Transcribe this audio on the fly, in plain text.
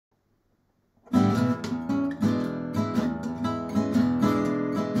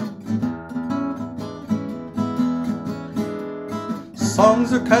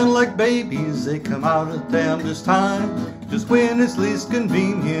Songs are kinda like babies, they come out at the damnedest time. Just when it's least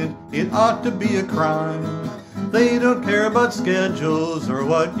convenient, it ought to be a crime. They don't care about schedules or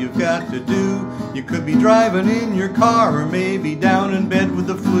what you've got to do. You could be driving in your car or maybe down in bed with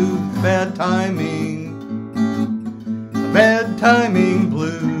the flu. Bad timing, bad timing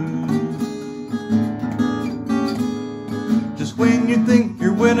blues. Just when you think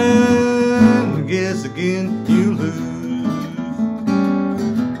you're winning, guess again you lose.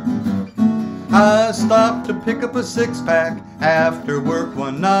 I stopped to pick up a six-pack after work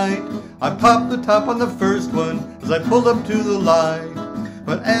one night. I popped the top on the first one as I pulled up to the light.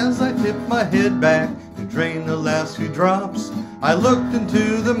 But as I tipped my head back to drain the last few drops, I looked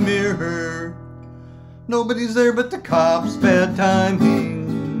into the mirror. Nobody's there but the cops. Bad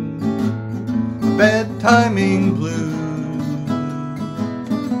timing blues.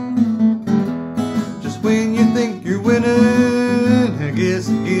 Just when you think you're winning, I guess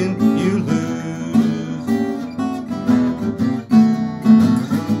again you lose.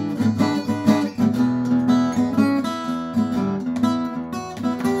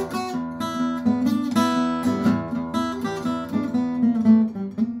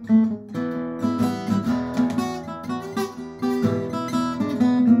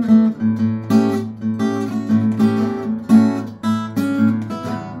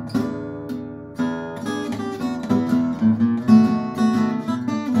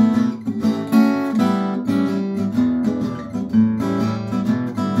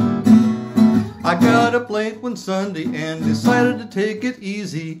 I got up late one Sunday and decided to take it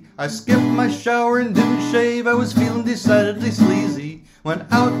easy. I skipped my shower and didn't shave, I was feeling decidedly sleazy.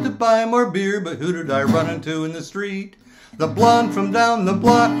 Went out to buy more beer, but who did I run into in the street? The blonde from down the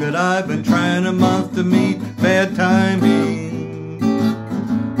block that I've been trying a month to meet. Bad timing,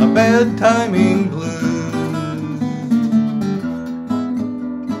 a bad timing blues.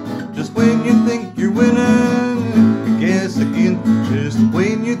 Just when you think you're winning, I guess again. Just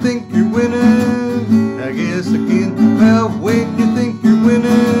when you think you're winning, I guess again. Well, when you think you're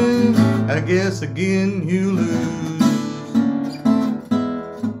winning, I guess again you lose.